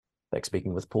Back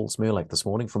speaking with Paul Smirlak this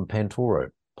morning from Pantoro.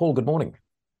 Paul, good morning.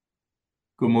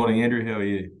 Good morning, Andrew. How are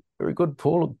you? Very good,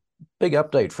 Paul. Big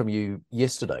update from you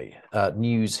yesterday.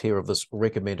 News here of this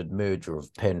recommended merger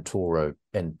of Pantoro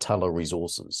and Tulla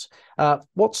Resources.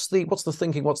 What's the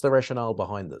thinking? What's the rationale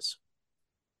behind this?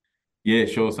 Yeah,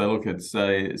 sure. So look, it's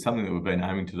something that we've been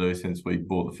aiming to do since we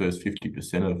bought the first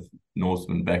 50% of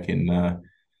Norseman back in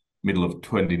middle of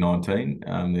 2019.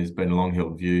 There's been a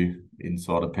long-held view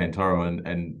inside of Pantoro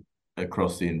and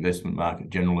across the investment market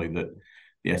generally that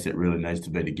the asset really needs to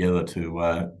be together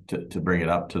to bring it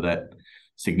up to that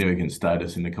significant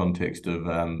status in the context of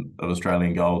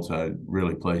Australian gold. So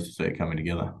really pleased to see it coming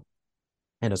together.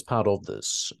 And as part of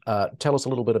this, tell us a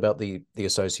little bit about the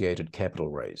associated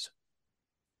capital raise.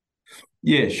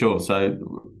 Yeah, sure. So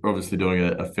we're obviously doing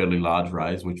a fairly large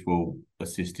raise, which will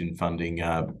assist in funding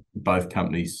both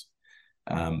companies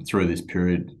through this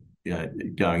period,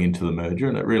 going into the merger,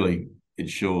 and it really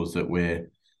ensures that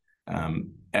we're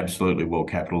absolutely well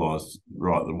capitalised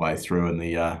right the way through in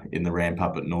the ramp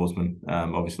up at Norseman.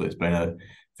 Obviously, it's been a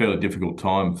fairly difficult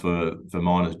time for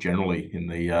miners generally in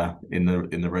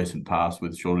the recent past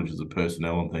with shortages of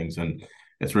personnel and things, and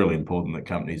it's really important that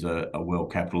companies are well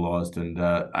capitalised and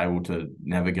able to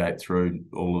navigate through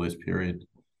all of this period.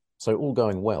 So all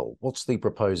going well. What's the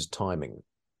proposed timing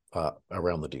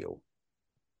around the deal?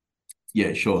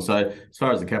 Yeah, sure. So as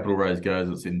far as the capital raise goes,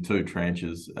 it's in two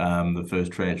tranches. The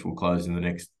first tranche will close in the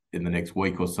next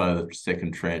week or so. The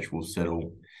second tranche will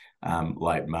settle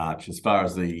late March. As far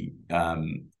as the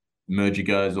merger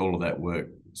goes, all of that work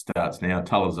starts now.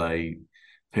 Tulla's a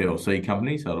PLC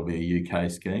company, so it'll be a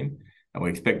UK scheme, and we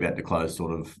expect that to close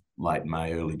sort of late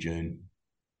May, early June.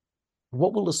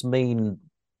 What will this mean,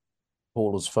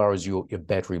 Paul, as far as your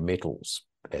battery metals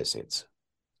assets?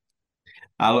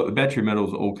 Look, the battery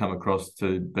metals all come across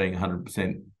to being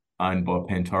 100% owned by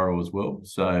Pantoro as well.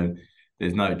 So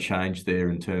there's no change there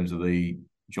in terms of the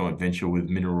joint venture with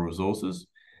Mineral Resources.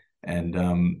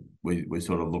 And we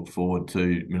sort of look forward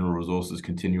to Mineral Resources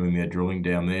continuing their drilling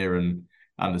down there and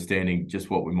understanding just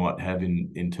what we might have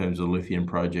in terms of the lithium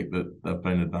project that they've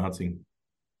been advancing.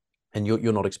 And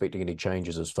you're not expecting any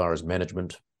changes as far as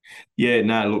management? Yeah,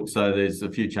 no, look, so there's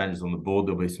a few changes on the board.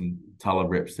 There'll be some Tulla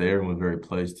reps there, and we're very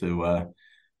pleased to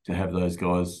have those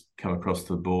guys come across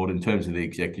to the board. In terms of the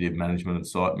executive management and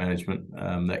site management,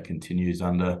 that continues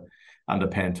under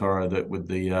Pantoro that with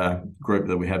the group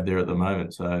that we have there at the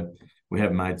moment. So we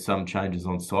have made some changes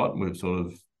on site, and we've sort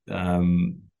of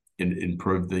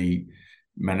improved the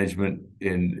management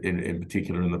in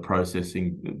particular in the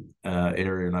processing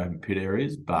area and open pit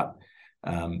areas, but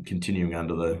continuing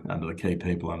under the key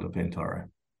people under Pantoro.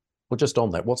 Well, just on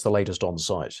that, what's the latest on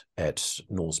site at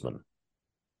Norseman?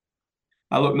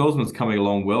 Look, Norseman's coming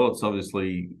along well. It's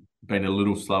obviously been a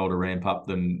little slower to ramp up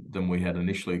than we had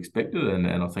initially expected, and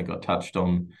I think I touched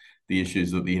on the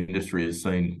issues that the industry has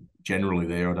seen generally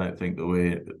there. I don't think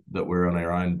that we're on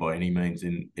our own by any means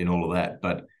in all of that,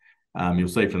 but you'll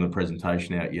see from the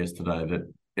presentation out yesterday that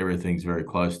everything's very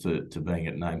close to being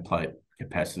at nameplate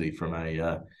capacity from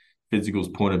a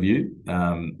physicals point of view.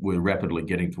 We're rapidly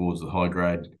getting towards the high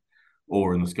grade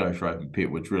ore in the Scotia open pit,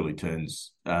 which really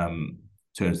turns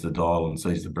the dial and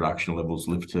sees the production levels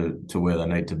lift to where they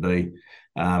need to be.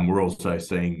 We're also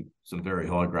seeing some very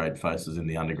high grade faces in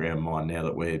the underground mine now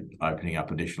that we're opening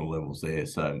up additional levels there.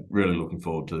 So really looking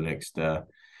forward to the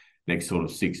next sort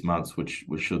of 6 months, which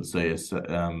should see us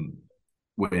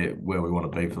where we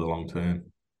want to be for the long term.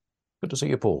 Good to see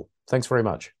you, Paul. Thanks very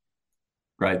much.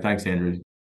 Great, thanks, Andrew.